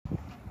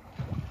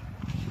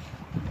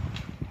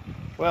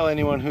Well,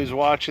 anyone who's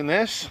watching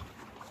this,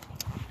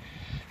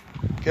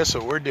 guess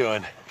what we're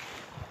doing?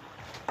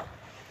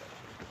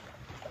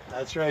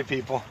 That's right,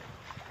 people.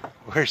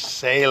 We're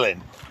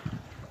sailing.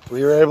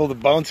 We were able to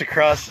bounce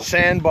across the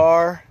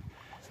sandbar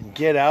and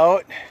get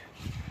out.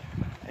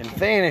 And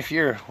Thane, if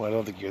you're, well, I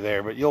don't think you're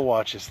there, but you'll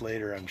watch this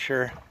later, I'm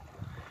sure.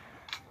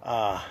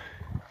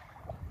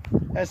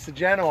 That's the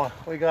Genoa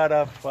we got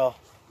up. Well,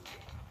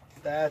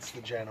 that's the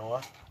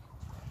Genoa.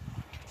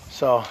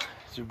 So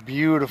it's a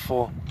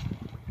beautiful,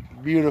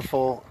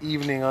 beautiful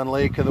evening on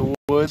Lake of the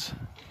Woods.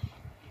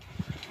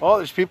 Oh,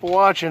 there's people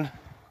watching.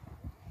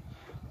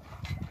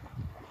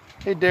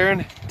 Hey,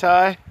 Darren,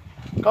 Ty,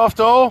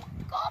 Daughtet.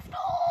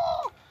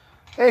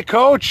 Hey,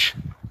 Coach.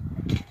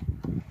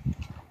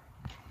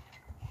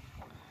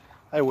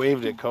 I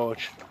waved at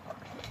Coach.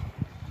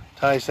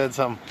 Ty said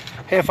something.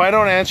 Hey, if I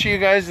don't answer you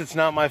guys, it's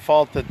not my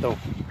fault that the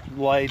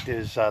light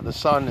is, the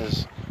sun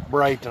is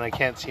bright and I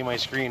can't see my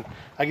screen.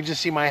 I can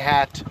just see my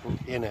hat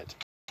in it.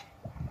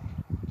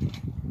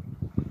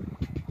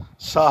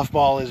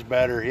 Softball is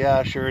better.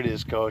 Yeah, sure it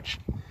is, Coach.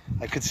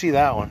 I could see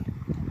that one.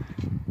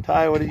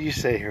 Ty, what did you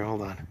say here?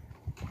 Hold on.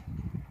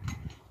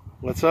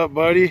 What's up,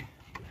 buddy?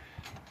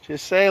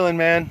 Just sailing,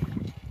 man.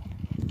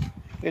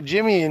 Got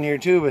Jimmy in here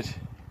too, but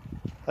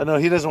I know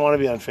he doesn't want to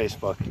be on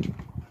Facebook.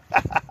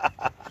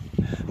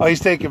 Oh,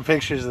 he's taking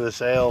pictures of the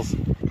sails.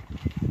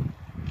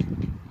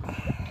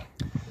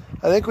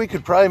 I think we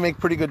could probably make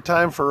pretty good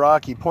time for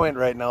Rocky Point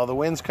right now. The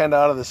wind's kind of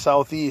out of the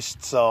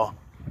southeast, so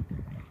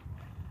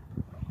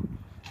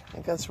I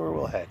think that's where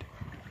we'll head.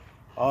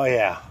 Oh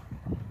yeah,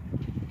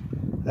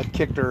 that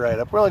kicked her right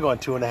up. We're only going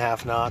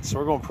 2.5 knots, so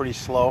we're going pretty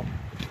slow.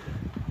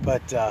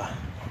 But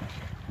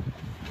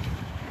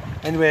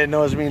anybody that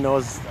knows me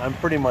knows I'm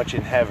pretty much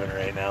in heaven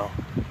right now.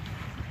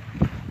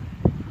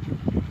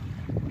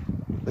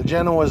 The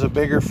Genoa is a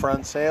bigger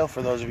front sail,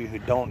 for those of you who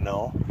don't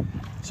know.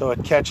 So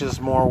it catches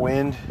more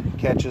wind,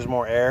 catches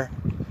more air.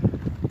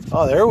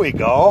 Oh, there we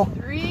go.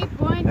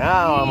 3.3.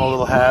 Now I'm a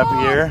little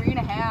happier.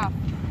 3.5.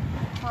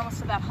 We're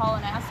almost to that haul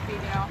and ass speed,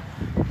 you know.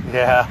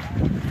 Yeah,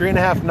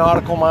 3.5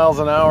 nautical miles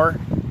an hour,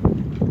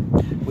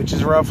 which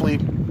is roughly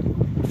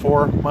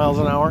 4 miles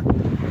an hour.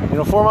 You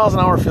know, 4 miles an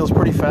hour feels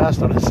pretty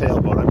fast on a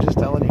sailboat. I'm just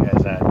telling you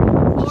guys that.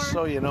 Just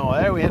so you know.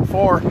 Hey, we hit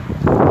 4.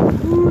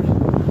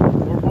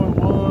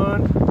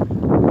 4.1.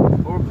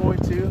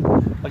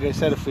 4.2. Like I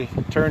said, if we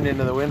turned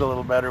into the wind a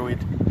little better, we'd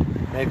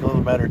make a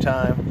little better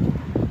time.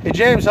 Hey,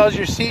 James, how's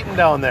your seating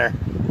down there?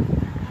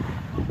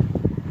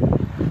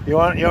 You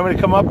want me to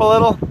come up a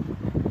little?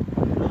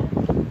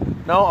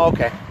 No?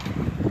 Okay.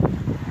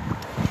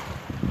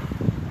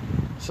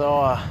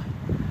 So,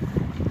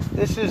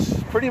 this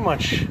is pretty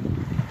much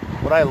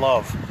what I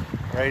love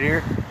right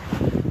here.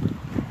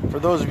 For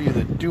those of you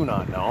that do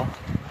not know,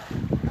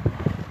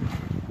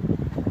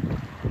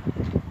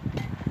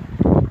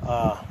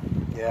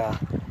 yeah,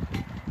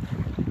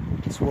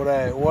 it's what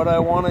I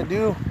want to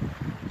do.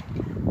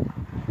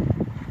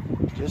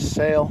 Just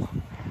sail.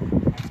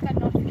 Just got a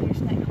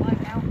notification that you're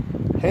live now.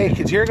 Hey,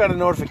 Kitiara got a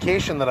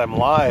notification that I'm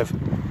live. Do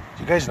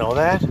you guys know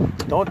that?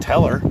 Don't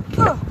tell her.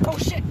 Oh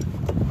shit.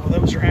 Oh, that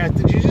was her ass.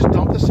 Did you just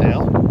dump the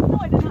sail? No,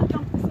 I did not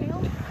dump the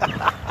sail.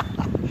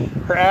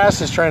 Her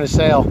ass is trying to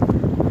sail.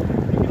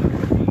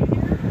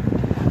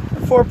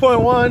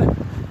 4.1.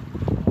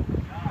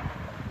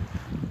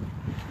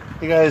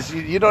 You guys,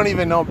 you don't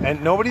even know,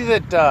 and nobody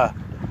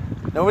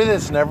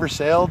that's never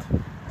sailed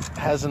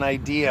has an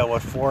idea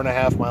what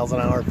 4.5 miles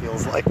an hour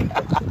feels like.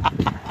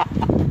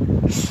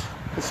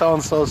 It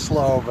sounds so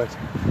slow, but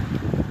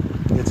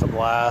it's a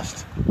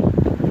blast.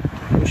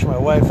 Wish my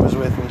wife was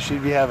with me.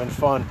 She'd be having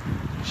fun.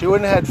 She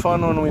wouldn't have had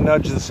fun when we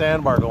nudged the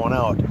sandbar going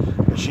out,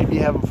 but she'd be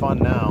having fun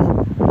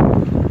now.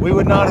 We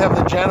would not have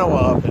the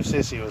Genoa up if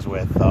Sissy was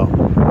with, though.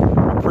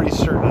 I'm pretty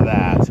certain of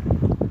that.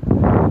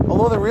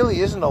 Although there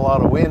really isn't a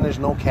lot of wind, there's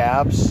no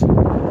caps.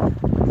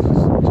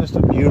 It's just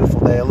a beautiful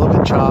day, a little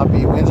bit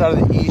choppy. Wind's out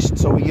of the east,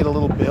 so we get a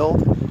little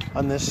build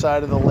on this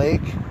side of the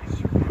lake.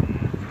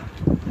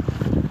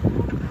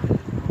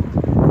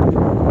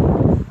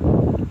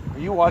 Are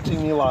you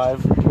watching me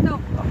live? No.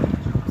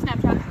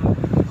 Snapchat.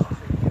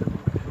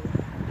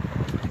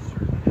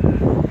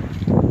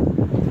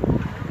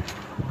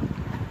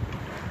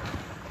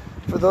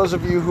 For those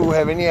of you who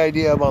have any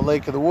idea about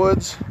Lake of the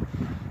Woods,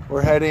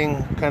 we're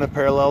heading kind of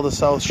parallel to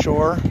South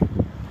Shore,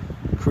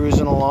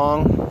 cruising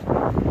along,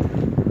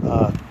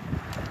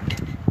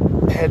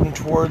 heading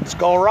towards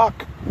Gull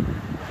Rock.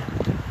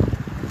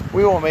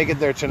 We won't make it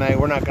there tonight.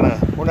 We're not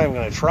even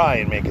gonna try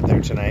and make it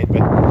there tonight.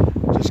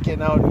 But just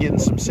getting out and getting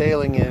some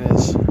sailing in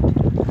is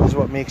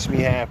what makes me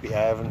happy.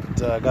 I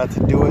haven't got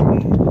to do it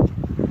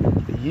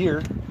in a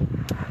year. I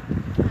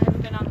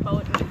haven't been on a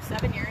boat in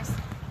 7 years.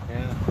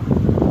 Yeah.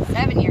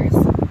 7 years.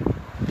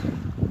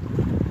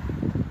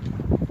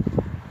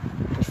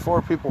 There's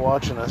 4 people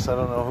watching us. I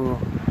don't know who.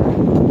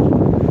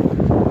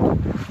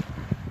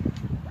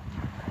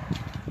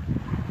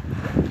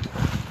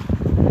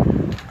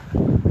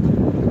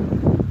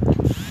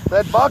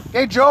 That Buck?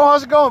 Hey Joe,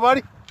 how's it going,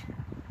 buddy?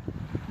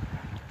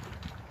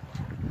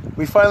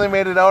 We finally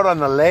made it out on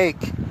the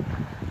lake.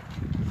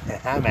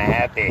 I'm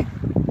happy.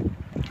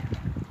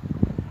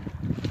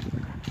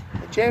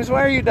 James,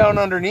 why are you down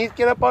underneath?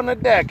 Get up on the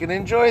deck and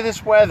enjoy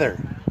this weather.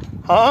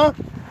 Huh?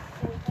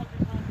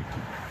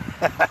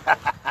 Unlike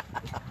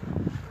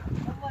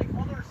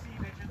other sea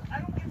bitches,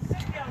 I don't get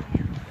sick down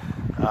here.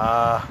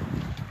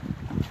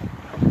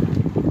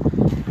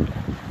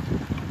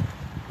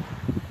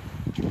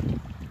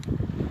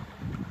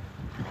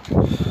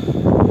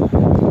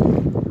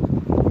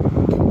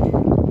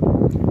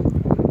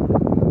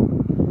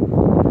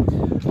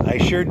 I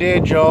sure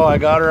did, Joe. I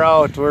got her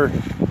out. We're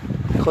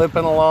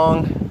clipping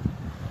along.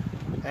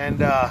 And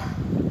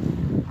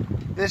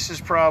this is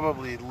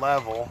probably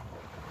level.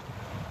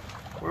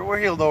 We're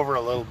heeled over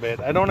a little bit.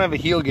 I don't have a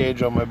heel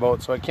gauge on my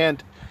boat, so I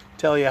can't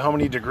tell you how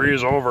many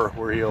degrees over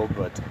we're heeled,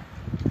 but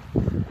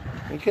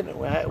we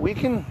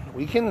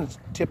can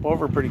tip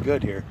over pretty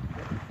good here,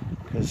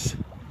 because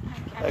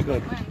I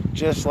go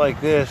just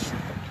like this,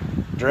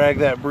 drag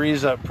that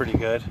breeze up pretty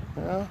good.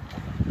 Well,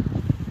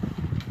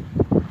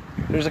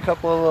 there's a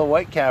couple of little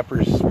white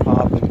cappers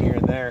popping here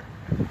and there.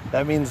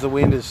 That means the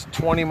wind is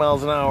 20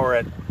 miles an hour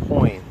at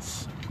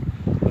points,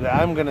 but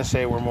I'm gonna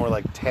say we're more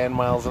like 10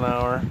 miles an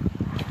hour.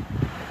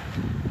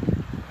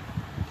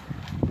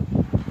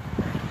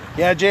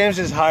 Yeah, James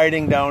is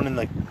hiding down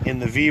in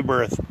the V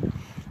berth.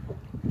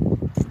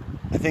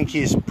 I think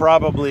he's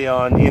probably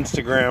on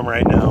Instagram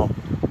right now,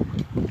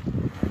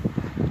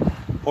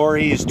 or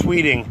he's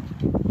tweeting.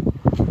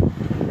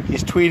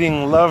 He's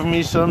tweeting, "Love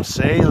me some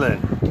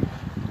sailing."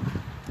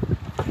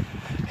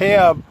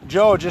 Hey,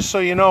 Joe, just so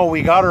you know,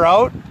 we got her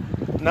out.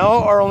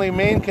 Now our only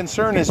main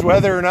concern is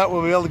whether or not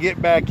we'll be able to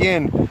get back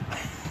in.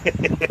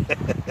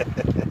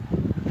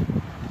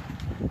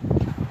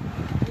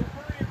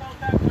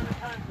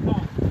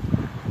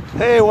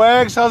 Hey,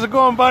 Wags, how's it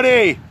going,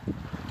 buddy?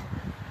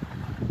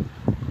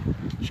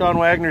 Sean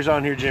Wagner's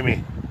on here, Jimmy.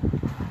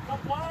 What's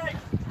up, Wags?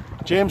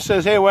 James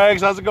says, hey,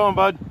 Wags, how's it going,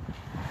 bud?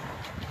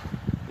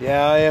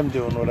 Yeah, I am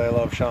doing what I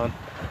love, Sean.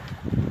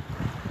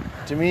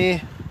 To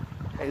me,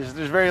 there's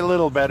very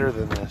little better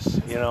than this,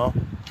 you know?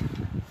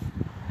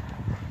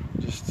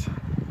 Just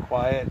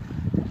quiet,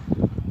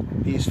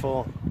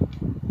 peaceful.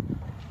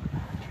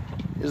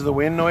 Is the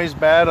wind noise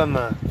bad on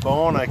the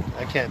phone? I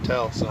can't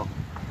tell, so.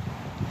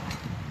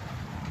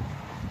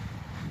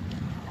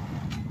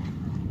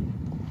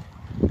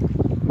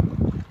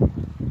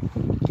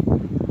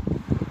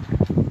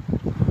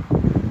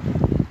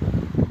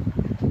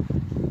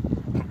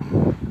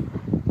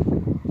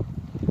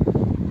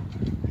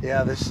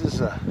 Yeah, this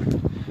is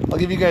I'll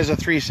give you guys a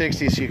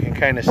 360 so you can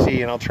kind of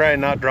see, and I'll try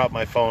and not drop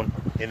my phone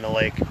in the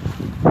lake.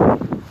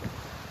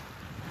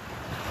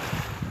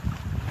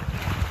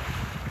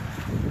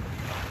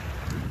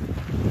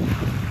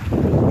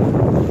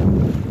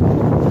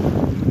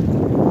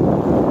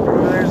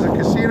 There's the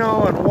casino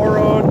on War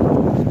Road,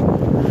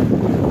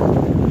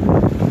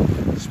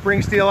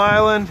 Spring Steel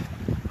Island.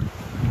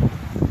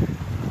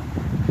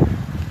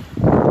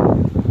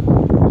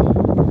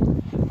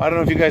 I don't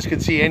know if you guys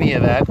could see any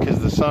of that because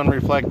the sun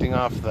reflecting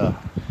off the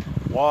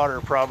water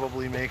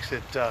probably makes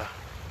it a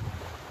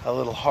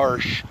little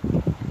harsh.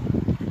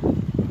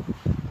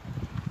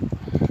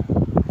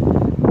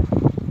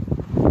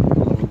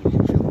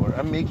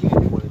 I'm making a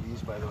new one of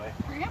these, by the way.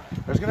 Yeah.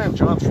 I was going to have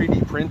John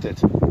 3D print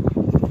it,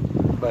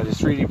 but his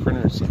 3D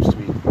printer seems to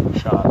be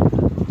shot.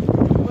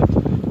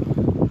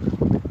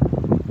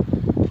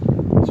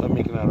 So I'm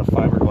making out of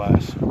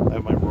fiberglass. I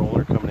have my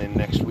roller coming in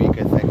next week,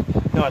 I think.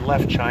 No, it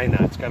left China.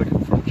 It's got to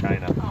come from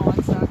China. Oh,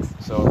 that sucks.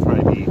 So it'll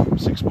probably be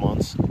 6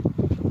 months. You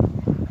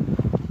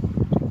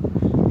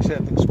said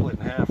that thing's split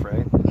in half,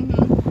 right?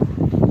 Mm-hmm.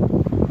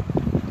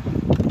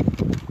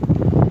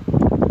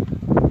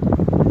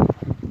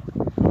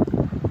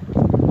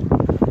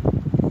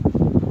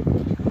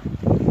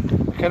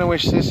 I kind of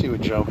wish Sissy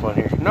would jump on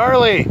here.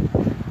 Gnarly!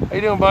 How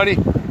you doing, buddy?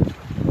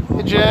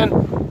 Hey, Jen.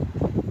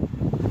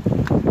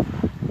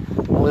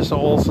 Melissa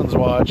Olson's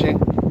watching.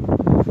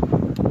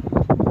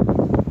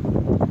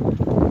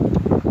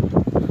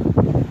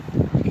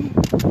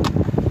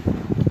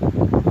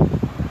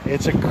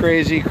 It's a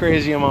crazy,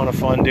 crazy amount of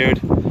fun,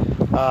 dude.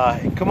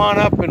 Come on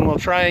up and we'll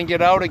try and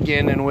get out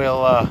again, and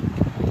we'll...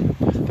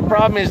 The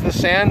problem is the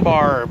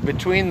sandbar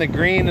between the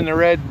green and the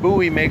red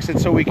buoy makes it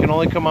so we can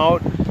only come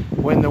out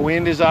when the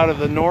wind is out of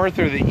the north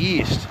or the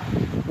east,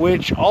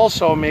 which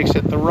also makes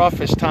it the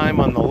roughest time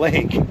on the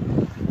lake.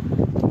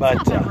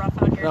 But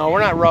no, we're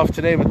not rough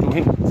today, but the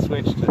wind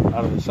switched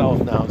out of the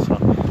south now, so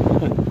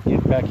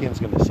getting back in is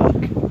going to suck.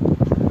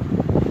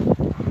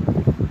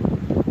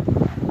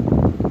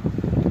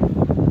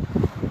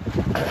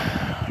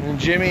 And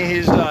Jimmy,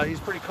 he's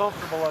pretty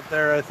comfortable up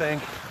there, I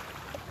think.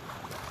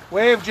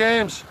 Wave,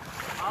 James.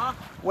 Huh?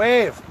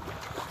 Wave.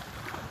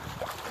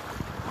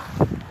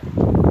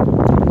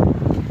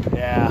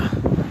 Yeah.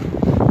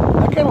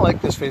 I kind of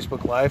like this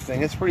Facebook Live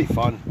thing. It's pretty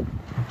fun.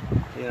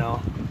 You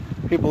know,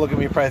 people look at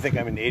me and probably think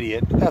I'm an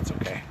idiot, but that's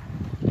okay.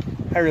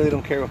 I really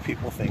don't care what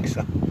people think,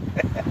 so.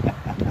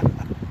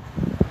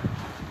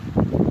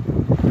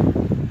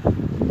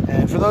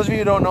 And for those of you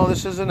who don't know,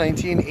 this is a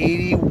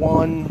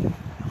 1981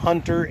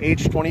 Hunter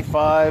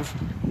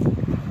H25.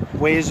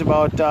 Weighs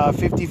about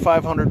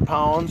 5,500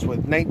 pounds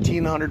with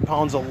 1,900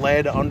 pounds of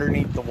lead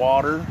underneath the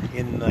water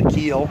in the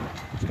keel.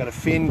 It's got a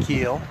fin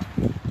keel.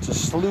 It's a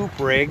sloop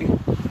rig.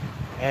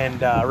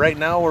 And right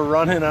now we're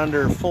running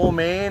under full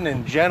main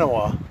and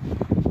Genoa,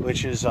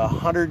 which is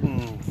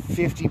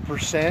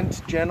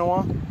 150%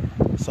 Genoa.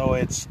 So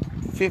it's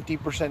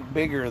 50%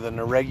 bigger than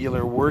a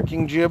regular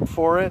working jib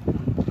for it,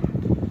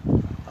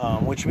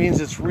 which means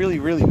it's really,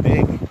 really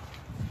big.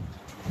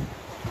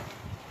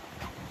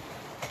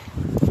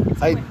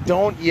 I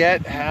don't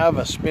yet have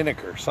a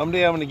spinnaker.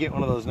 Someday I'm going to get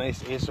one of those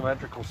nice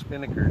asymmetrical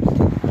spinnakers.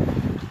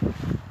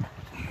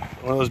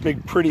 One of those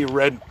big, pretty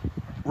red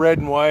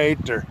and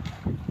white, or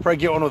probably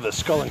get one with a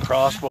skull and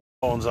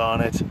crossbones on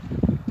it.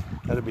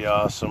 That'd be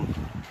awesome.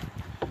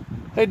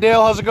 Hey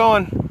Dale, how's it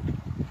going?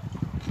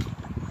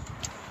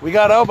 We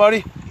got out,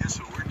 buddy. Guess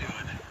what we're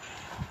doing?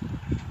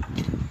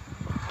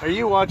 Are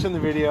you watching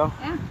the video?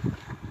 Yeah.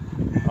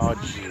 Oh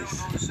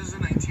jeez. This is a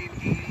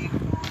 1980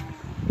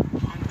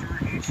 Hunter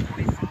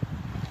H25.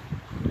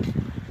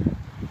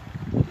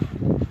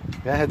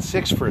 Yeah, I had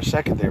 6 for a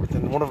second there, but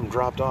then one of them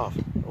dropped off.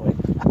 Wait.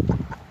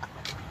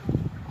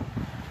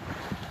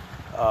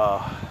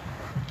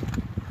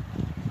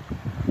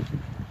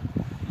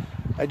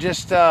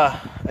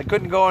 I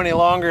couldn't go any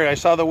longer. I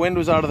saw the wind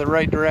was out of the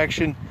right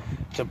direction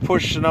to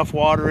push enough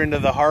water into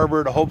the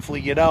harbor to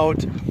hopefully get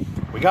out.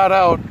 We got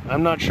out.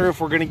 I'm not sure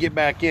if we're going to get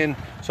back in.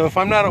 So if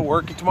I'm not at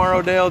work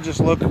tomorrow, Dale, just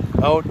look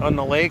out on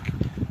the lake.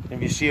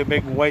 If you see a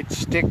big white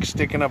stick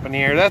sticking up in the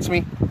air, that's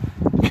me.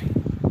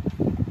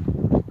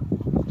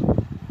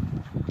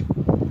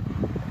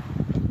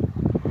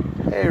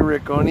 Hey,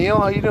 Rick O'Neill,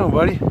 how you doing,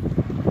 buddy?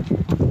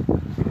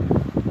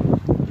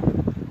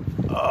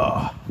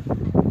 Oh,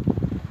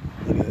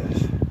 look at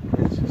this.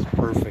 This is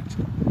perfect.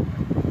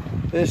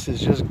 This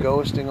is just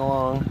ghosting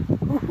along.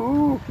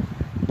 Woohoo!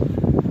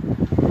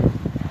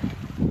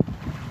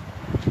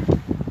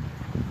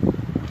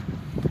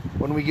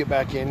 When we get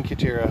back in,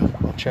 Kitiara,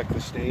 I'll check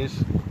the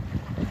stays,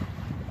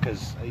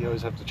 because you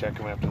always have to check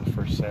them after the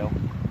first sail.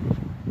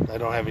 I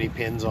don't have any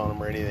pins on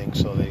them or anything,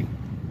 so they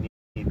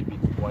need to be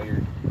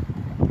wired.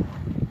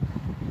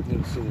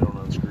 So they don't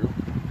unscrew.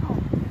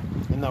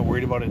 I'm not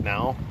worried about it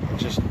now.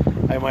 It's just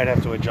I might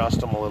have to adjust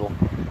them a little.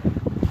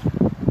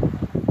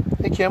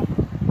 Hey Kim.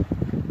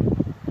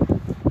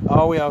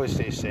 Oh, we always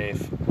stay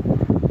safe.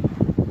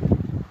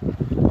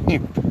 You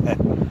bet.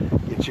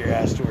 Get your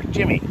ass to work.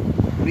 Jimmy,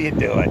 what are you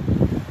doing?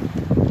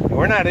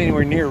 We're not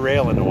anywhere near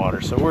rail in the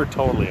water, so we're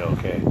totally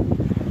okay.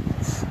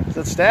 Is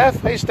that Steph?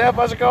 Hey Steph,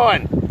 how's it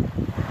going?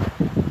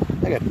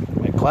 I got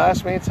my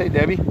classmates. Hey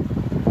Debbie.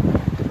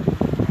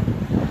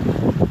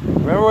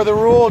 Remember the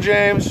rule,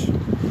 James. I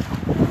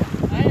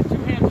had 2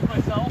 hands to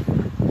myself and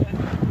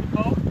the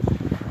boat.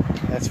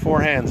 That's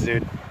 4 hands,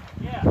 dude.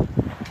 Yeah.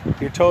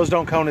 Your toes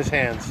don't count as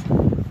hands.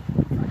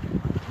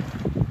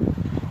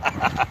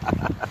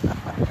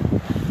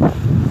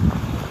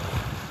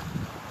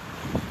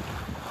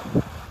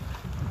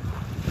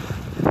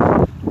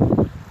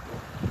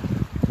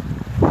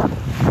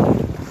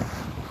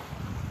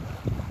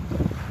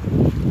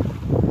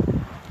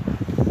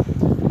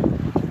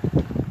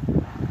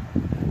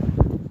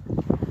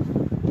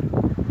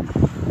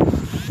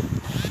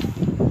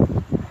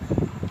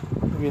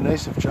 It'd be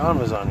nice if John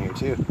was on here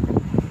too,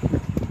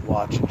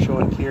 watching,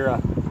 showing Kira.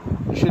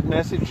 You should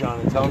message John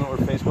and tell him that we're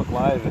Facebook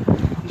Live, and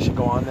you should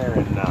go on there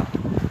and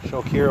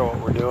show Kira what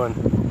we're doing.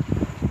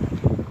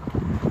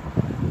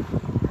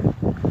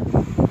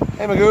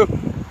 Hey Magoo.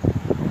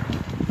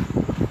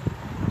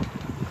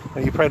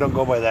 You probably don't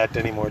go by that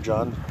anymore,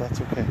 John. That's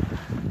okay.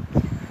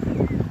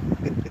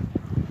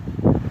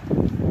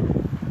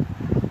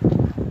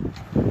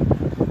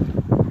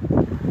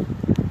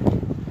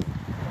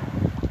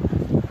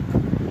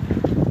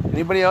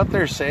 Anybody out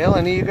there sail?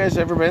 Any of you guys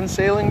ever been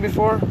sailing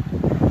before?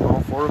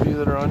 All 4 of you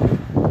that are on here?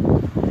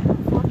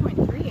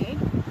 4.3, eh?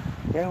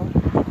 Yeah,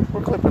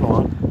 we're clipping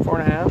along.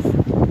 4.5.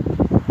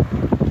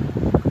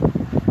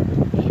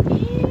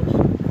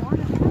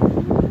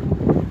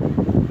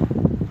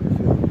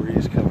 Feel the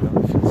breeze coming up.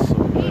 It feels so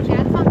Hey, good.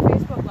 Dad's on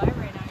Facebook Live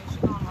right now. You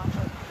should go and watch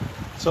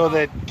it. So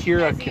that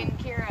Kira Jesse can... and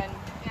Kira and,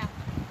 yeah.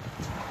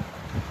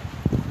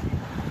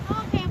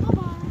 Okay,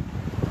 bye-bye.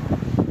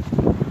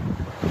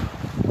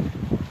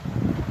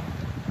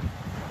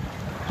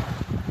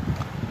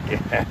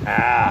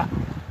 Yeah.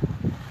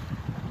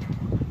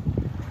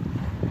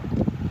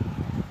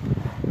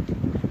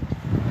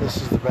 This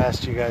is the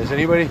best, you guys.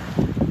 Anybody?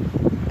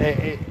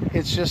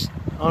 It's just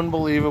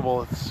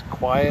unbelievable. It's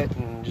quiet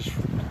and just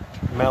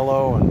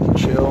mellow and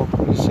chill.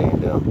 What are you saying,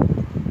 Dale?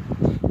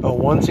 Oh,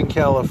 once in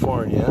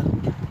California.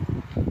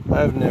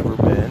 I've never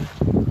been.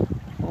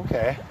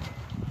 Okay.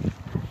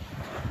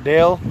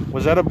 Dale,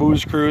 was that a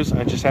booze cruise?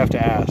 I just have to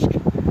ask,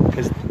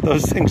 because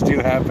those things do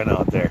happen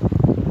out there.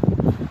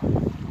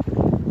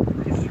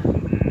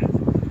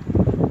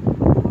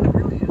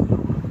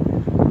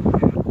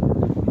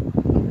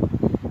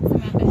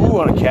 Ooh,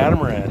 on a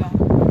catamaran.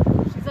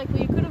 She's like,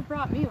 well, you could have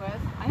brought me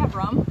with. I have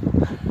rum.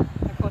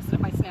 I posted it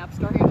in my Snap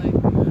story. Like,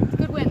 it's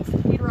good winds.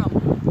 Need rum.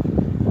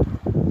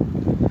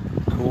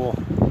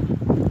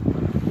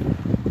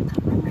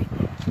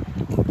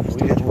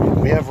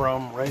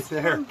 rum right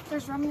there.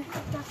 There's rum in I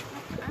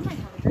might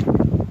have a drink.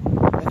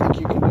 I think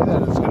you can do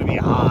that. It's going to be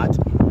hot.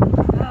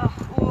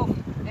 Oh,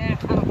 yeah,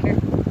 I don't care.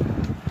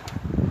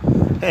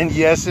 And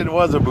yes, it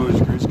was a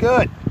booze cruise.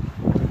 Good.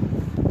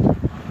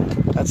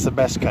 That's the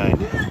best kind.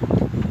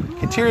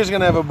 Kitiara's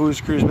going to have a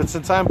booze cruise, but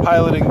since I'm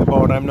piloting the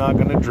boat, I'm not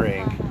going to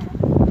drink.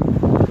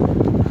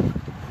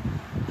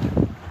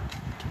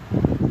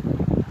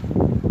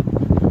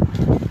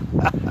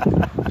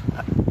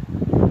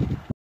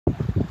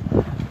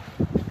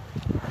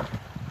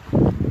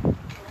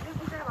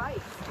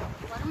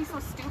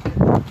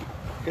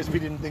 Because we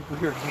didn't think we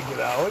were going to get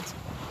out.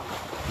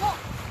 Well,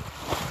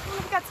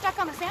 when we got stuck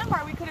on the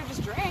sandbar, we could have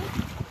just drank.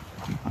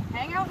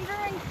 Hang out and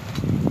drink.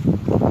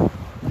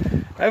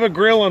 I have a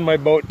grill on my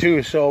boat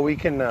too, so we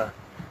can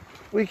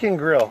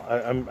grill.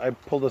 I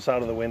pulled us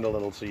out of the wind a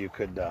little so you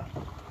could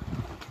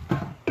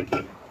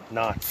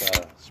not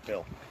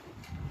spill.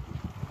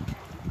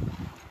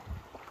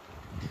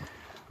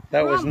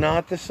 That was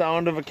not the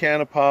sound of a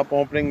can of pop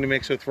opening to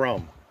mix with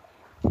rum.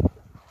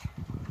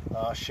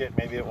 Oh shit,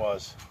 maybe it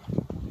was.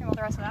 You want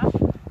the rest of that?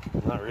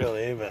 Not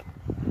really, but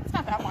it's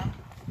not that warm.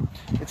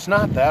 It's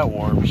not that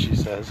warm, she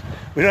says.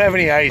 We don't have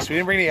any ice. We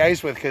didn't bring any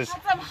ice with because,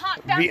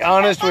 to be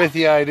honest with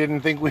you, I didn't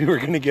think we were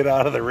going to get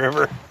out of the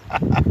river.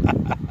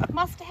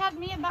 Must have had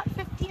me about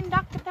 15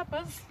 Dr.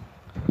 Peppers.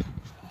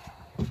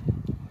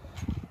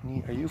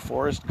 Are you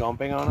Forrest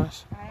Gumping on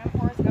us? I am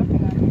Forrest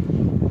Gumping on you.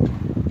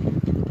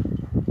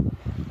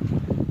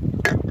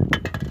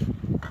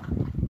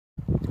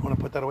 Want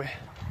to put that away?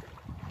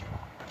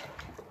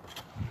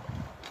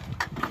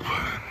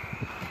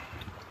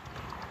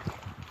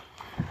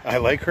 I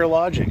like her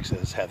logic,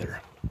 says Heather.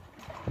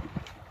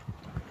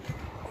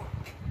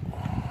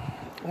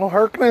 Well,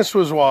 Harkness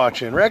was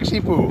watching.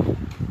 Rexy Poo.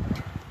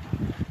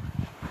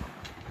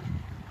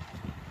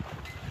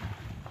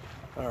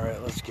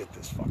 Alright, let's get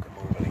this fucker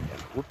moving again.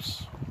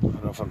 Whoops. I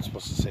don't know if I'm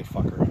supposed to say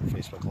fucker on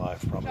Facebook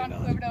Live. Probably John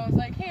not. Quibido was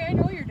like, hey, I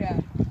know your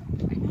dad. I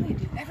know you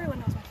do.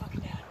 Everyone knows my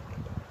fucking dad.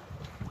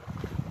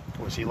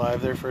 Was he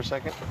live there for a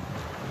second?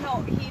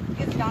 No, he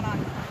is not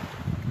on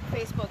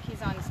Facebook.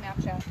 He's on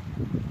Snapchat.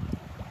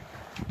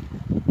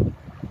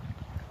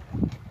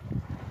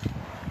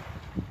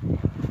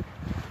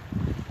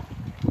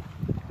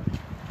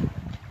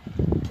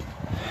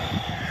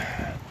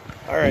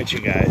 Alright, you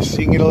guys, so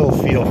you can get a little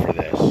feel for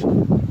this.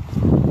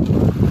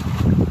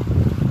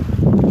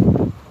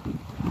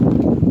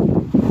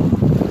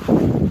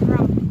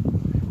 Rum.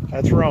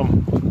 That's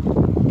rum.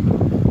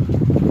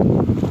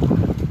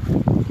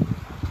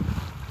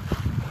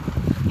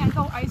 You can't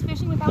go ice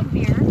fishing without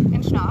beer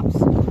and schnapps.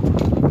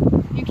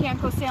 You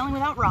can't go sailing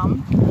without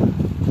rum.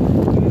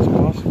 It's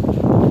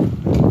possible.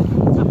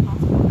 It's not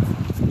possible.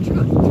 It's the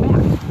truth. It's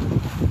fact.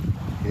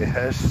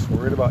 Yes,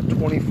 we're at about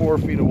 24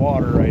 feet of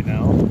water right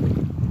now,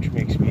 which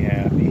makes me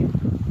happy.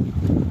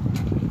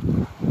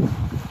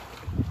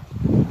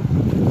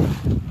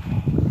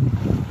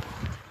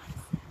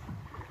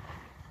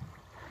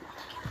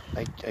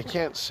 I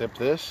can't sip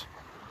this.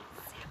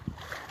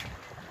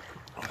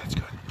 Oh, that's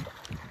good.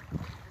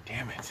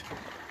 Damn it.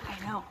 I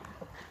know.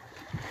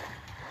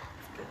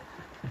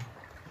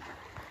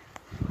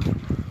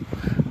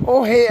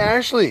 Oh, hey,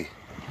 Ashley.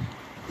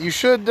 You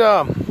should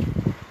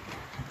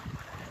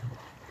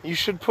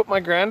put my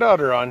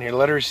granddaughter on here.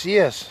 Let her see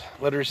us.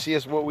 Let her see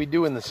us what we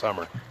do in the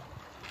summer.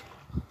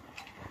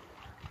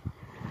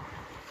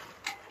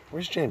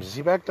 Where's James? Is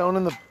he back down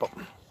in the boat?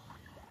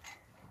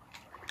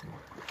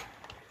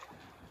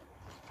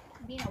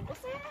 Being a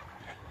wussy?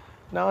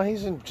 No,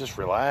 he's just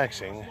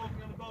relaxing.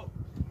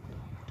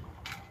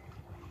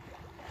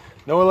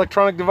 No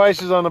electronic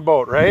devices on the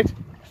boat, right?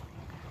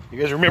 You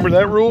guys remember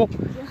that rule? Yeah.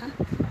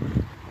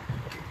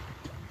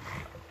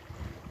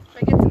 Should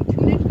I get some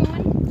tunage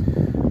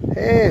going?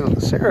 Hey,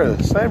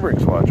 Sarah,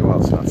 Steinberg's watching.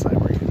 Well, it's not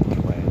Steinberg.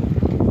 It's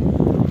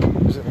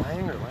Lang. Is it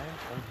Lang or Lang?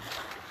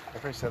 I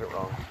probably said it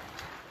wrong.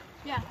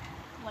 Yeah.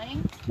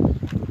 Lang?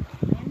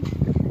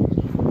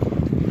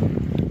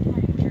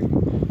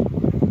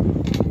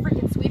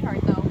 Freaking sweetheart,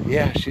 though.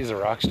 Yeah, she's a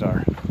rock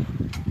star.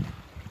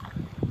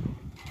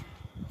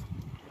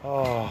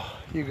 Oh,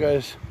 you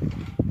guys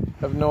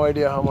have no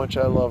idea how much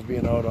I love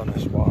being out on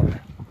this water.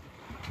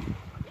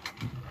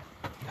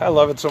 I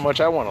love it so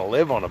much I want to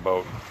live on a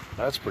boat.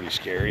 That's pretty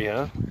scary,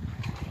 huh?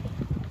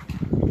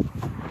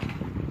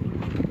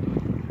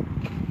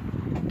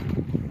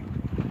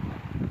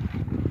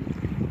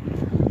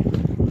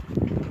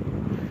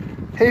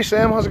 Hey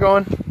Sam, how's it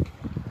going?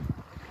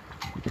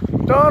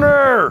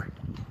 Donner!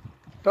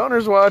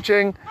 Donner's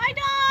watching. Hi,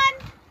 Don!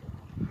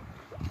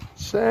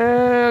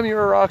 Sam,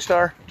 you're a rock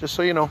star, just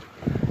so you know.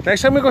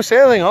 Next time we go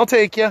sailing, I'll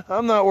take you.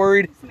 I'm not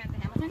worried. Samantha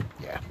Hamilton?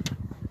 Yeah.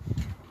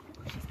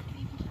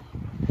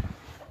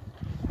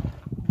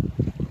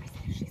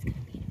 She's gonna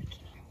be in a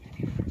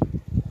bikini.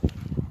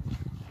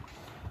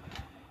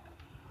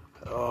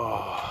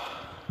 Oh.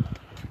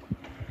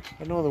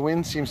 I know the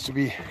wind seems to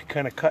be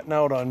kind of cutting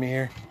out on me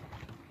here.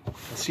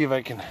 Let's see if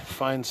I can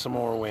find some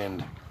more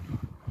wind.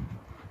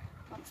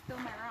 Don't spill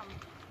my rum.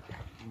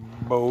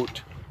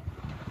 Boat.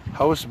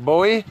 House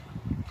boy?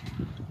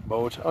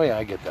 boat. Oh yeah,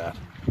 I get that.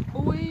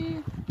 Boy.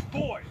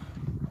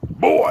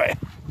 Boy!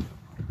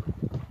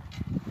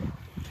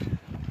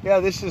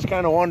 Yeah, this is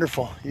kind of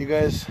wonderful. You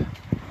guys,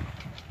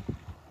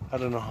 I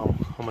don't know how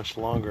much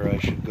longer I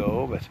should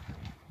go, but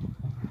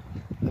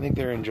I think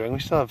they're enjoying. We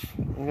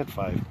got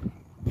five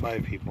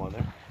people on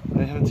there.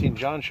 I haven't seen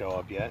John show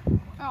up yet.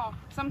 Oh,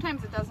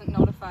 sometimes it doesn't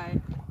notify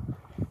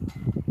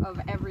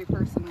of every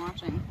person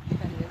watching.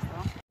 But it is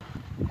though.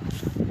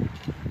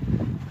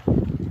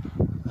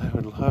 I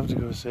would love to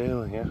go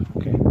sailing, yeah,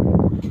 okay.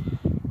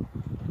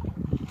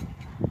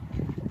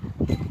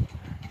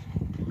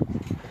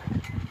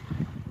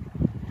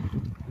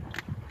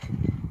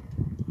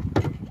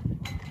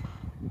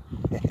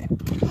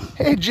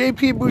 Hey,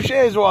 JP Boucher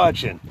is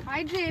watching.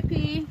 Hi,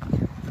 JP.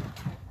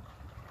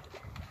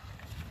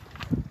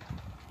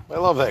 I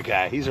love that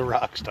guy. He's a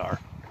rock star.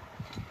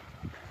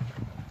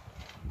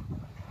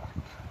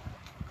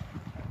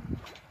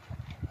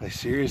 I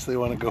seriously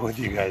want to go with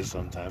you guys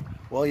sometime.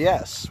 Well,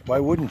 yes. Why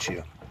wouldn't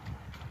you?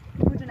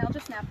 Oh, Janelle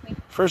just snapped me.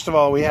 First of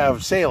all, we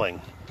have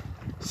sailing.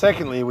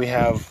 Secondly, we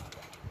have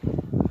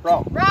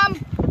rum.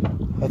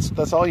 Rum!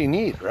 That's all you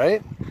need,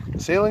 right?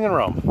 Sailing and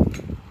rum.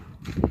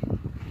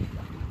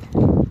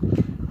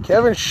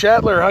 Kevin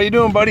Shatler, how you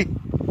doing, buddy?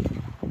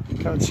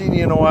 Haven't seen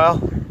you in a while.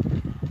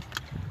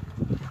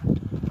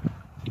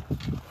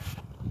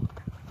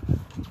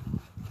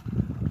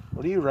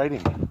 What are you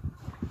writing?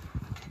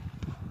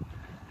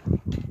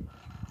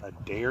 A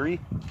dairy?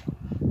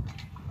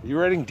 Are you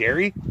writing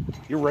dairy?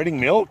 You're writing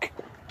milk?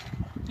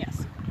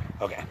 Yes.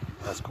 Okay,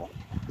 that's cool.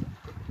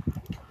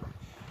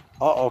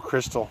 Uh-oh,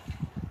 Crystal.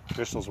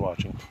 Crystal's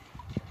watching.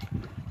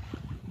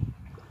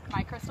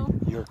 My Crystal?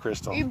 Your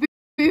Crystal. Hey,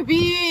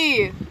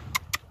 baby!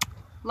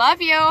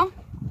 Love you!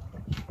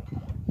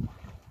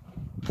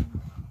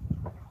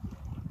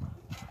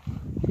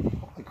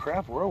 Holy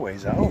crap, we're a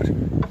ways out. Hey,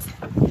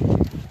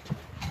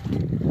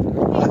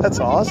 That's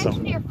pay awesome.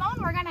 attention to your phone,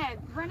 we're gonna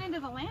run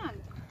into the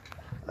land.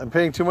 I'm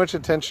paying too much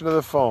attention to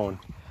the phone.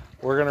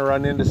 We're going to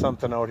run into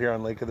something out here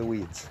on Lake of the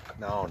Weeds.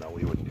 No,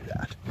 we wouldn't do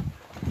that.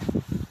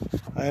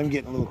 I am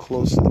getting a little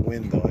close to the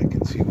wind, though. I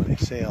can see when I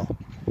sail.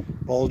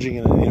 Bulging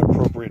in an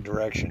inappropriate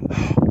direction.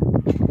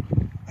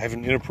 I have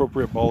an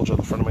inappropriate bulge on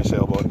the front of my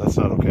sailboat. That's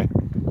not okay.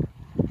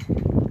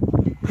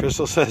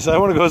 Crystal says, I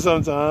want to go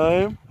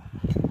sometime.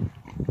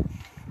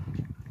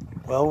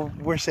 Well,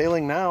 we're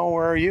sailing now.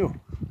 Where are you?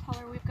 Tell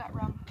her we've got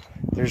rum.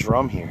 There's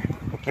rum here.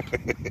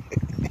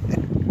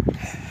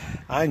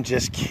 I'm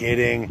just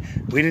kidding.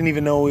 We didn't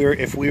even know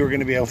if we were going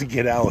to be able to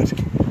get out.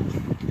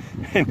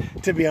 And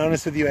to be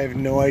honest with you, I have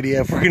no idea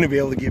if we're going to be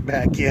able to get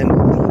back in.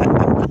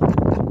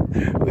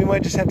 We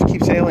might just have to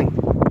keep sailing.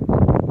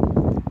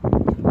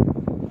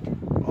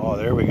 Oh,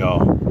 there we go.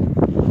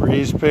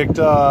 Breeze picked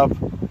up.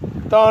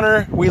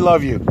 Donner, we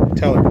love you.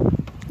 Tell her.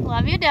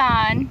 Love you,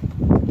 Don.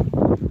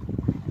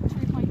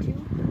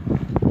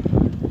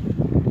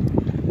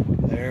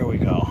 3.2. There we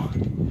go.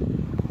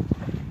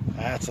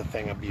 That's a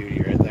thing of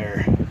beauty right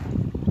there.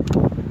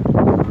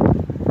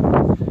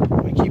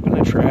 Am I keeping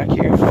a track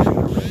here? I got a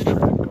red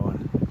track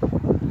going.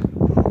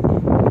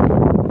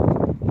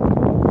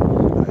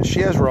 She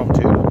has rum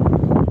too.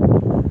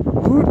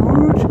 Woot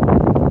woot.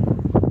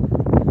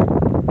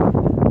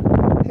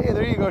 Hey,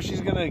 there you go.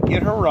 She's gonna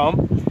get her rum,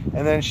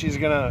 and then she's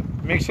gonna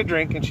mix a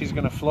drink, and she's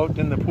gonna float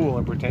in the pool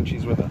and pretend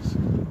she's with us.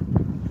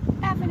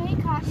 F and A,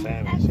 Cotton.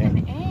 Sammy, F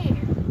Sammy. and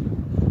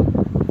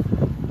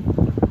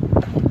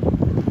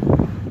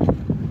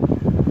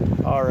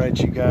A. All right,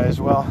 you guys.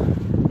 Well,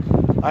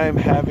 I am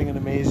having an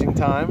amazing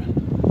time.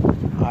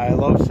 I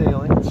love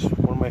sailing. It's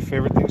one of my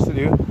favorite things to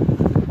do.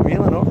 I'm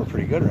feeling over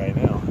pretty good right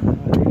now.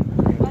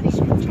 Buddy, it's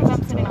because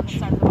I'm sitting on the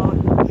side of the boat.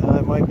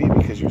 It might be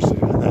because you're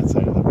sitting on that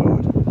side of the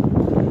boat.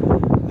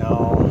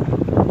 No,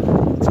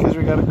 it's because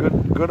we got a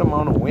good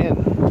amount of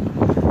wind.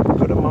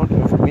 Good amount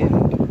of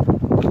wind.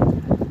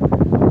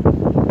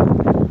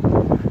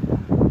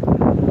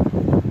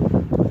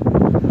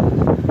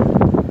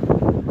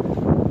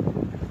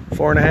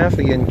 Four and a half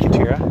again,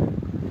 Kitiara.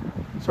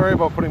 Sorry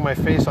about putting my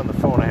face on the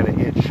phone. I had an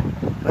itch.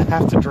 I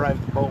have to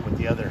drive the boat with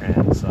the other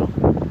hand, so.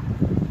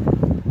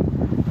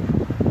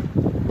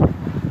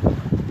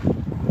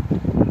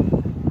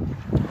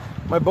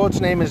 My boat's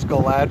name is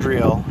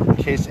Galadriel, in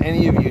case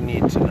any of you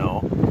need to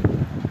know.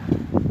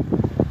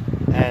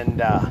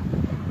 And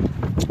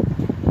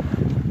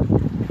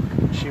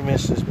she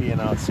misses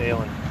being out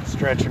sailing,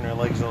 stretching her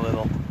legs a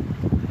little.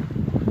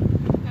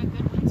 Got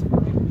good ones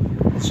for it.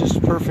 It's just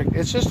perfect.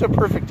 It's just a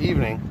perfect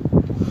evening.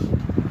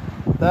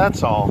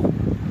 That's all.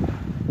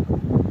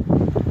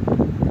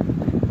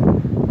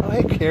 Oh,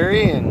 hey,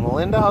 Carrie and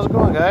Melinda. How's it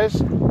going,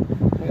 guys?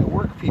 We got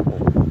work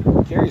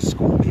people. Carrie's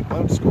school people. I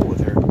went to school with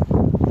her.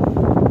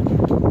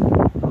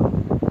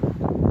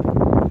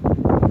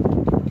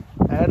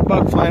 I had a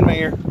bug fly in my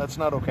ear. That's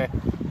not okay.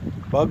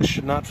 Bugs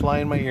should not fly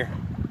in my ear.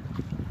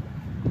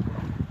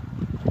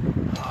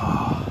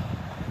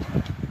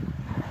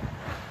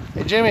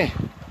 Hey, Jimmy.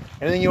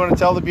 Anything you want to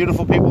tell the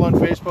beautiful people on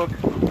Facebook?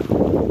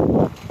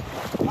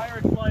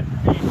 Pirate's life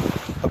for me.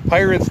 A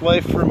pirate's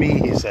life for me,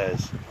 he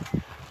says.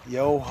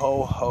 Yo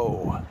ho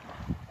ho.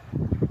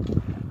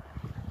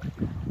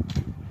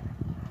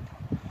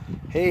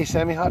 Hey,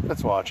 Sammy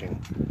Hotbit's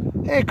watching.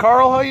 Hey,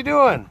 Carl, how you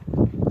doing?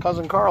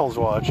 Cousin Carl's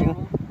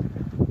watching.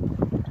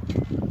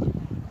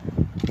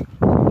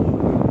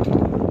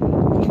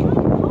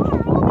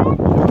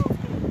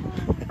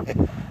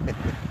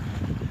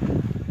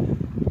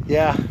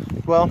 Yeah,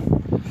 well,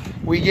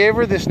 we gave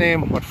her this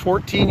name,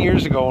 14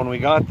 years ago when we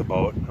got the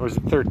boat? Or was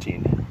it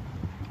 13?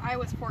 I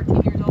was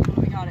 14 years old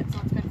when we got it, so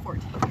it's been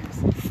 14 years.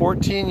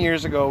 14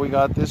 years ago we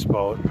got this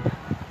boat.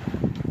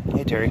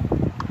 Hey, Terry.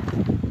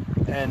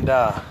 And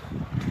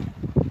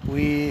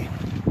we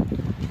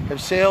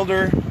have sailed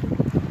her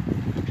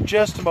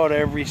just about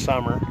every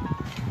summer.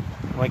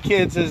 My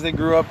kids, as they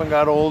grew up and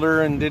got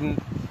older and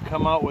didn't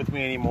come out with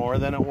me anymore,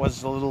 then it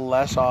was a little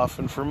less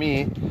often for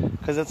me,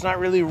 because it's not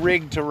really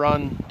rigged to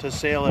run to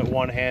sail it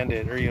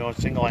one-handed, or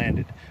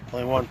single-handed,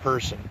 only one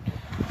person.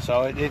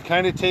 So it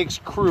kind of takes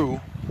crew.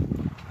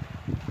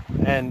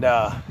 And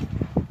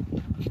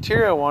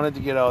Kitiara wanted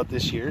to get out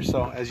this year,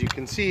 so as you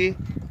can see,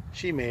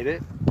 she made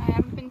it. I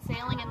haven't been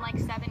sailing in like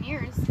 7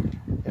 years.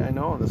 Yeah, I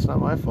know, that's not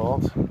my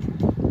fault.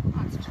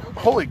 That's children.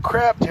 Holy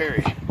crap,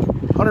 Terry.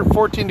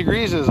 114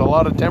 degrees is a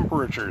lot of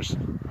temperatures.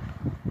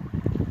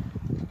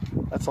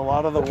 That's a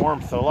lot of the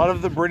warmth, a lot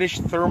of the British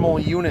thermal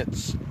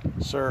units,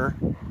 sir.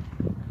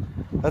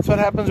 That's what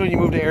happens when you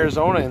move to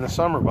Arizona in the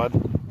summer, bud.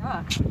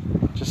 Yeah.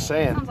 Just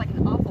saying. Sounds like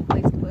an awful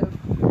place to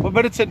live. Well,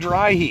 but it's a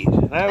dry heat.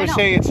 And I always know.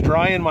 say it's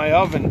dry in my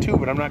oven too,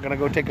 but I'm not going to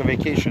go take a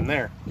vacation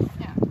there.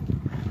 Yeah.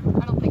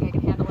 I don't think I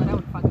can handle it. I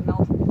would fucking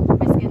melt.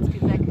 My skin's too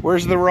thick.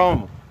 Where's the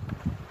rum?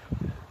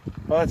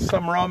 Well, it's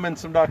some rum and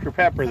some Dr.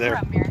 Pepper there.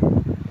 Rum here.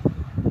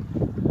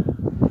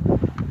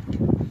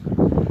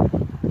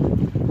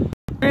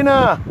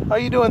 Rena, how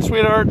you doing,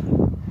 sweetheart? Yeah,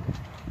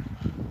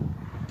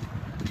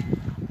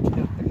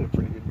 I got a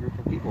pretty good group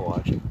of people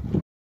watching.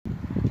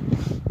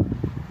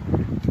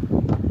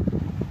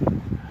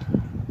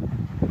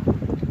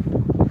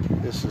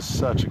 This is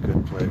such a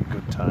good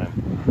time.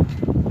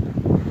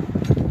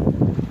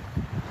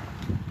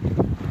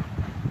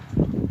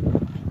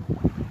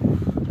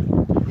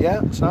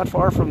 Yeah, it's not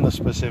far from the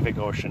Pacific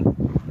Ocean.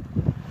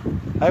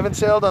 I haven't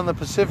sailed on the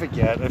Pacific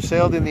yet. I've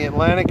sailed in the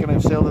Atlantic and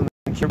I've sailed in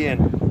the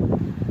Caribbean.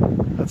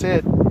 That's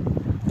it.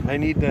 I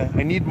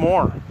need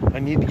more. I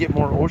need to get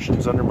more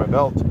oceans under my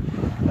belt.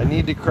 I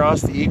need to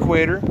cross the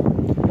equator.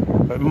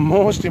 But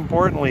most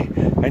importantly,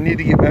 I need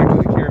to get back to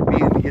the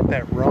Caribbean to get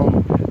that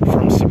rum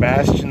from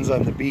Sebastian's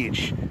on the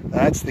beach.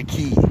 That's the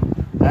key.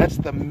 That's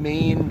the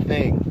main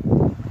thing.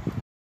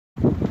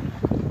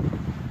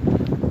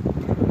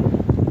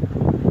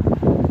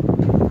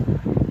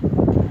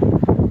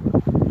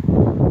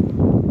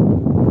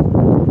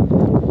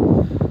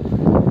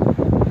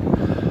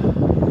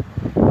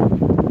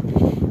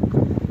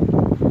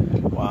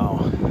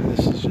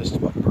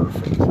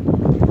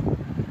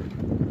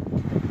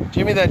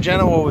 Jimmy, that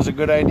Genoa was a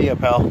good idea,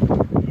 pal.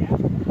 Yeah.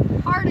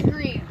 Hard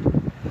agree.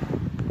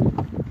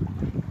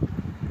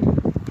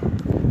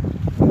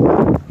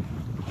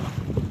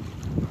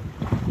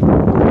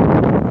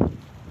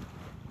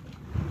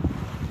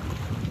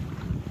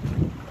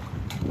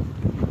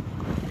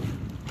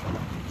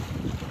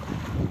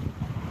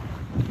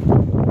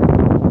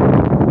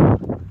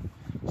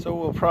 So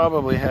we'll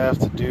probably have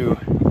to do,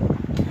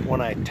 when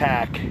I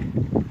tack,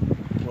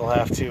 we'll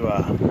have to,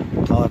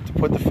 I'll have to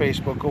put the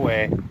Facebook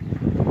away.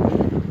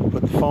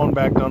 Put the phone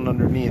back down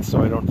underneath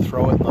so I don't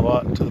throw it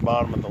to the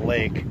bottom of the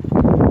lake.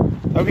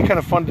 That would be kind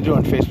of fun to do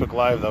on Facebook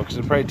Live though, because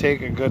it'd probably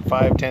take a good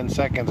 5-10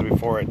 seconds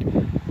before it,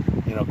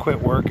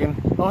 quit working.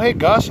 Oh, hey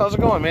Gus, how's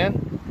it going, man?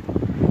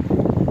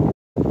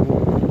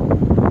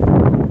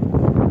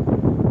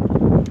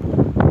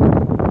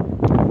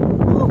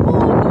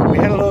 We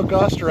had a little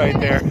gust right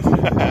there.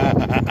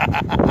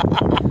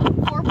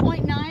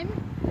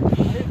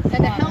 4.9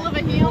 and a hell of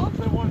a heel.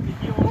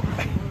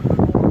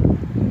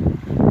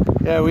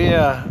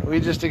 Yeah, we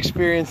just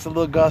experienced a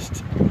little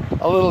gust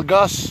of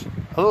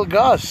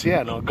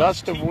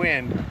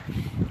wind,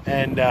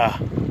 and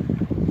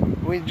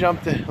we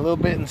jumped a little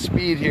bit in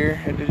speed here.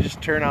 Had to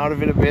just turn out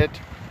of it a bit,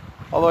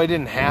 although I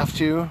didn't have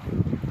to.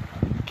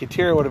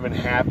 Kitiara would have been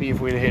happy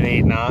if we'd have hit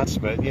 8 knots,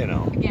 but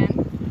Again.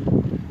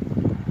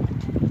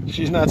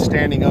 She's not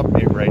standing up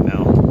right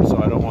now,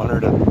 so I don't want her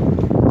to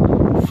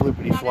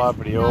flippity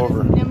floppity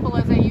over. Not as nimble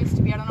as I used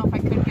to be. I don't know if I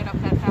could get up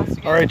that fast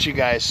again. All right, you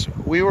guys,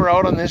 we were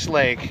out on this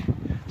lake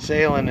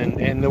sailing,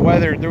 and the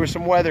weather, there was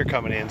some weather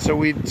coming in, so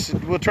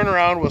we'll turn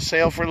around, we'll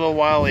sail for a little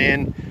while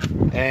in,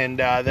 and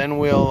then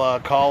we'll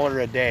call her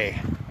a day.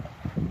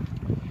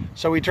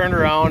 So we turned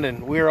around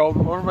and we were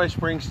over by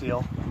Spring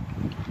Steel,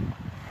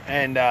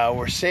 and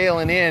we're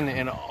sailing in,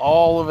 and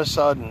all of a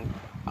sudden,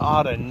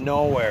 out of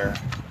nowhere,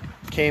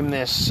 came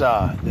this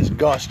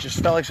gust.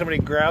 Just felt like somebody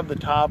grabbed the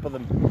top of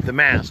the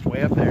mast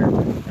way up there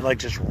and like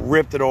just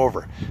ripped it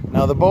over.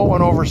 Now the boat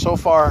went over so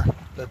far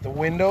that the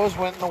windows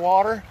went in the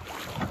water.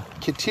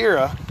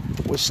 Kitiara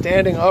was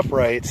standing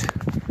upright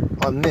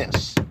on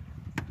this,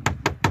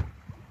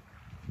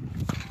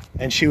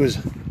 and she was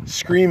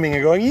screaming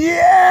and going,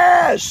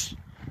 "Yes!"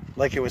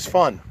 Like it was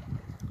fun.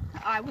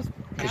 I was.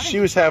 Because she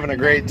was having a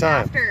great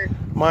time.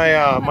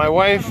 My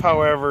wife,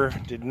 however,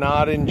 did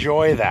not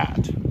enjoy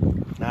that.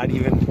 Not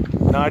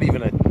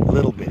even a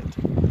little bit.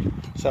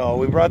 So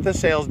we brought the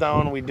sails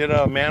down. We did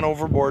a man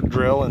overboard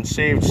drill and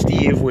saved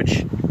Steve,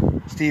 which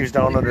Steve's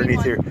down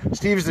underneath here.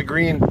 Steve's the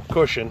green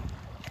cushion.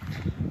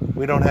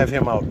 We don't have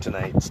him out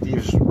tonight.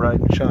 Steve's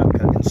riding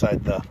shotgun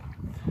inside the...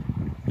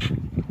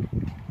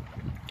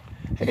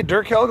 Hey,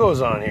 Dirk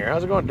Helgo's on here.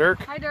 How's it going,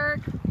 Dirk? Hi, Dirk.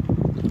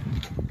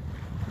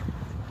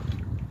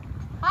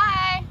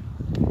 Hi.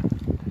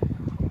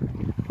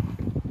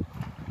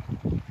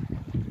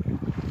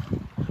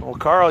 Well,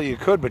 Carl, you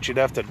could, but you'd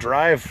have to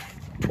drive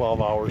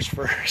 12 hours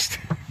first.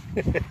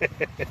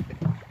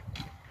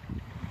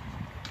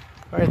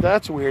 All right,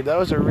 that's weird. That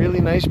was a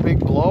really nice big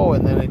blow,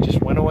 and then it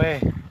just went away.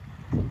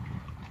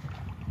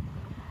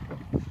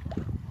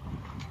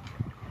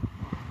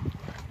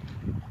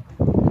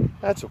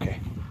 That's okay.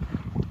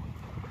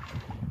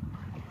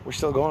 We're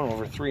still going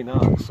over 3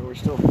 knots, so we're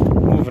still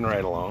moving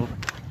right along.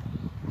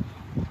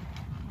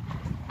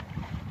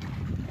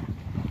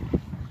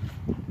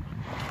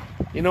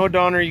 You know,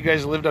 Donner, you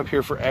guys lived up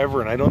here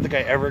forever, and I don't think I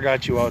ever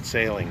got you out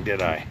sailing,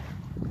 did I?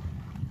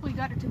 We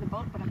got her to the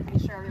boat, but I'm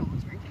pretty sure everyone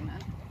was drinking then.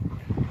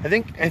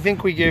 I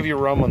think we gave you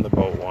rum on the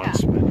boat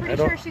once. Yeah, But I'm pretty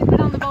sure she's been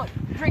on the boat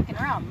drinking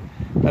rum.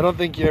 I don't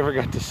think you ever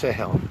got to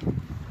sail.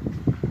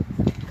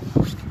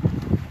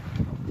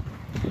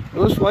 Are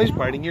those flies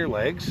biting your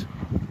legs?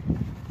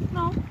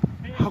 No.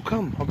 How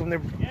come? How come they're...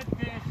 Get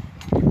fish.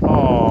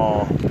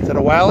 Oh, is that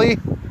a wally?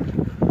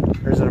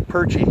 Or is it a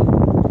perchy?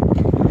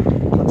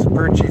 What's a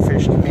perchy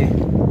fish to me?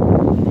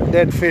 A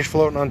dead fish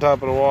floating on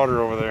top of the water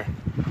over there.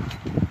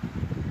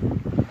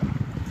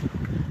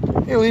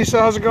 Hey Lisa,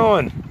 how's it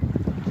going?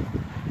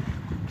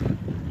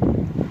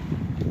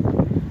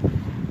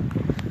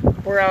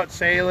 We're out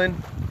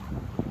sailing.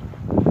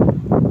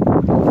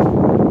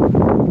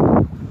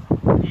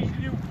 You need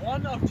to do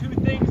one of 2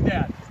 things,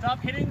 Dad.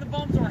 Stop hitting the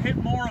bumps or hit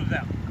more of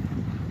them.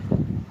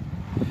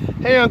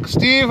 Hey Uncle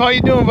Steve, how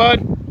you doing, bud?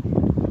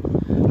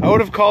 I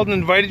would have called and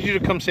invited you to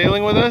come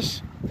sailing with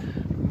us,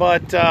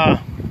 but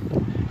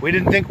we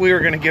didn't think we were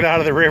going to get out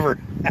of the river.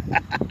 Hey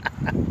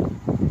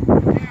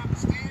Uncle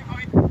Steve, how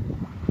you...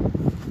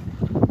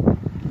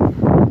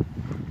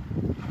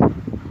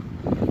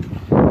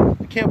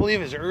 I can't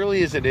believe as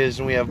early as it is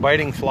and we have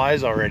biting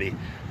flies already.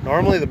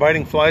 Normally the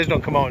biting flies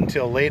don't come out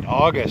until late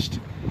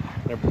August.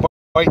 They're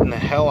biting the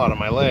hell out of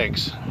my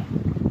legs.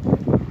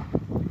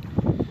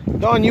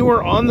 Don, you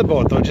were on the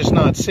boat though, just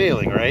not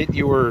sailing, right?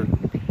 You were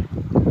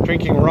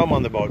drinking rum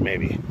on the boat,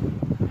 maybe.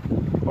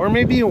 Or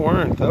maybe you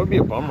weren't. That would be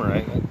a bummer,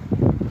 right?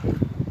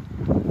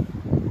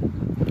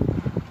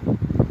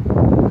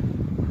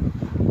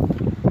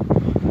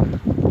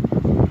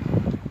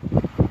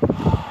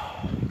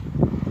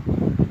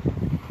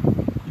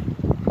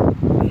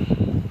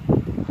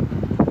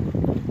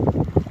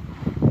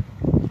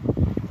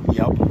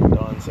 Yup,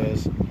 Don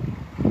says.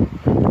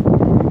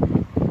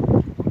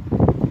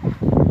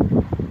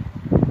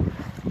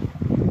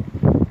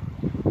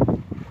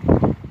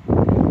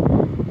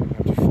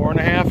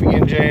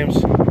 Again,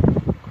 James.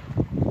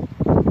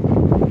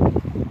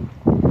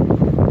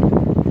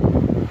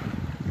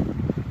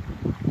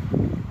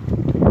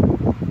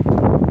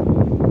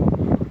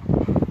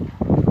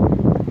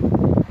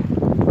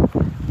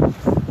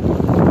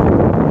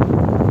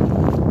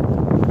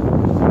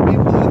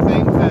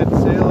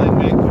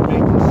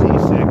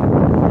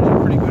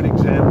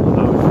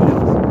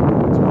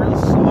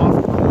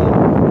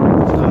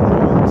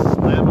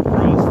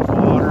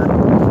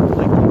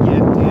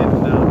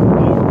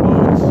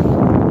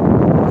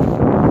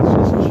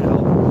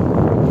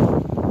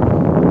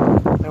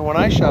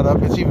 Shut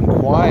up, it's even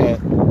quiet.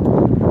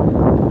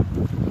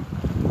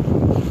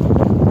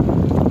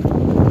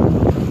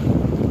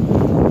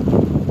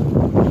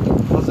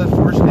 How's that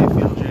forestay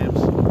feel,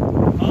 James?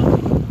 Huh?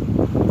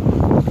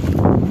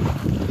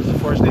 Does the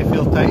forestay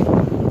feel tight?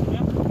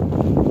 Yeah.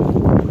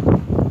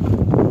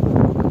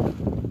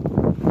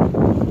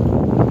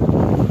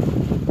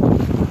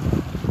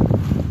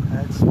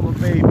 That's a little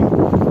baby.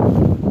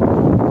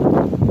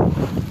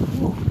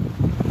 Ooh.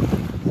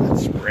 Is that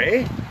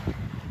spray?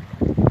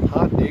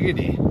 Hot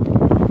diggity.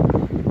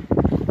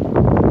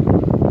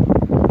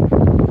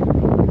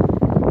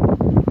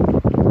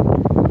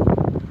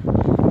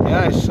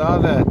 Yeah, I saw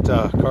that,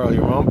 Carl,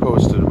 your mom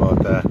posted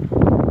about that.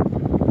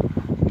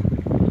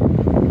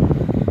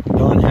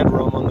 Don had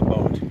rum on the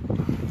boat.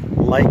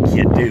 Like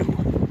you do.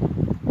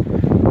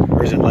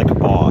 Or is it like a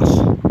boss?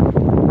 Oh,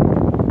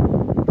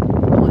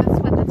 that's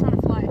sweat. That's not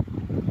a fly.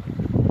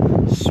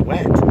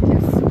 Sweat?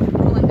 Just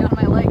rolling down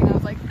my leg, and I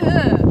was like, ugh.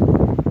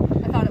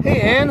 I thought it was.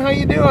 Hey, Ann, how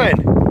you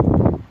doing?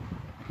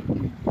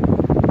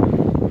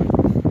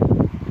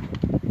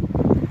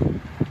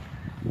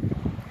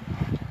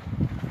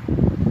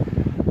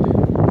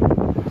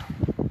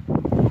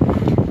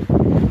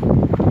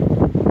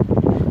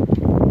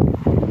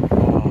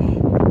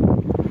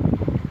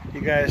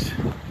 Guys,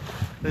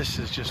 this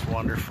is just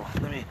wonderful.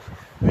 Let me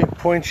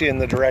point you in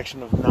the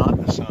direction of not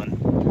the sun.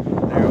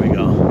 There we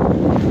go.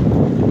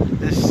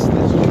 This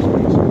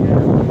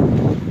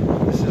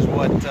is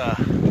what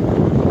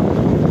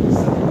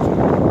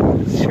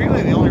it's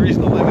really the only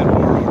reason to live in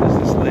Warroad is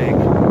this lake.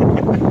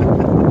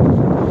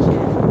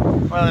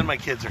 Well, then my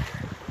kids are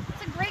here.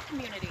 It's a great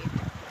community.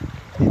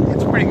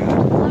 It's pretty good.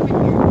 Love it here.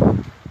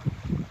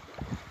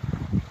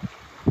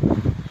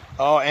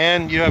 Oh,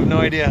 and you have no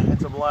idea.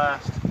 It's a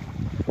blast.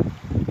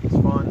 It's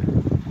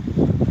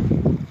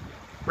fun.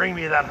 Bring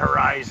me that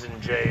horizon,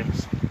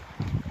 James.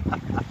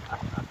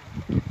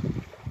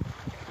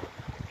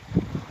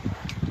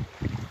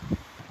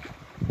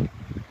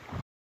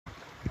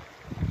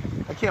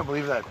 I can't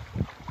believe that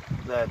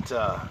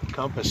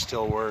compass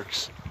still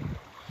works.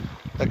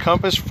 The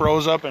compass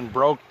froze up and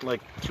broke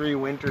like 3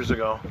 winters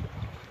ago,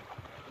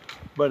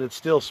 but it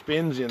still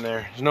spins in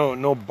there. There's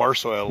no bar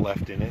soil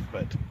left in it,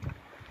 but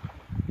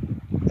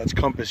that's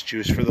compass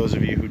juice for those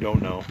of you who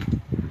don't know.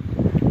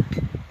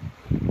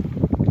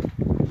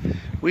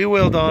 We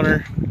will,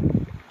 Donner.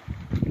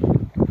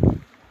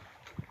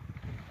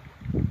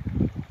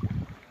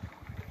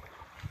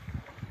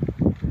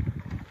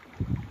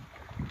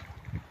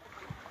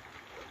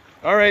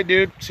 All right,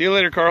 dude. See you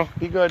later, Carl.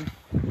 Be good.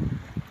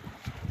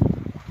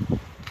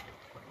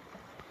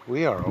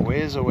 We are a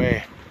ways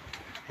away.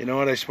 You know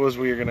what? I suppose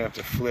we are going to have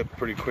to flip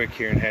pretty quick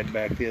here and head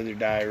back the other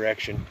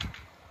direction.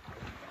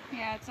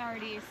 Yeah, it's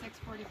already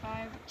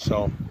 6:45.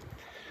 So,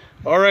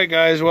 all right,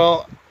 guys.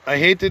 Well, I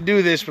hate to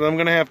do this, but I'm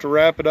going to have to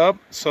wrap it up.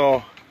 So,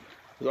 it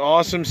was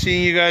awesome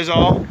seeing you guys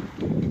all.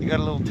 You got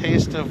a little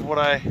taste of what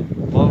I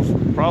love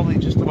probably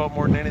just about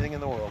more than anything in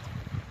the world.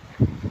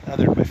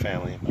 Other than my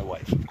family and my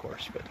wife, of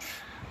course, but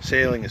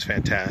sailing is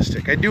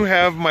fantastic. I do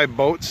have my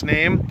boat's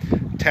name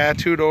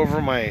tattooed over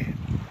my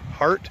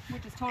heart,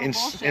 Which is total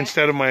bullshit.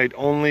 instead of my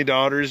only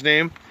daughter's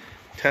name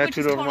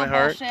tattooed over my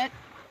heart. Bullshit.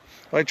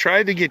 Well, I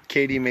tried to get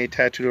Katie May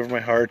tattooed over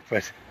my heart,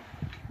 but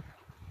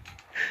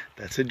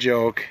that's a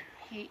joke.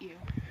 I hate you.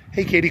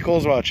 Hey, Katie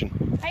Cole's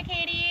watching. Hi,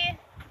 Katie.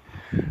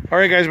 All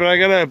right, guys, but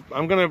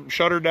I'm gonna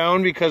shut her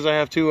down because I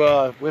have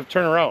to we have to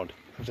turn around.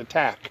 I have to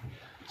tack.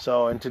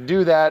 So, and to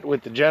do that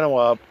with the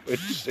Genoa up,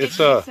 it's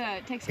a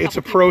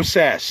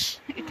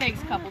process. It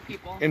takes a couple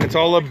people. And it's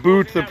all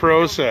about the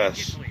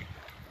process.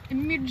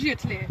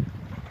 Immediately.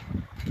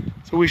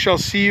 So we shall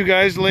see you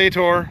guys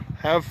later.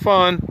 Have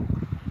fun.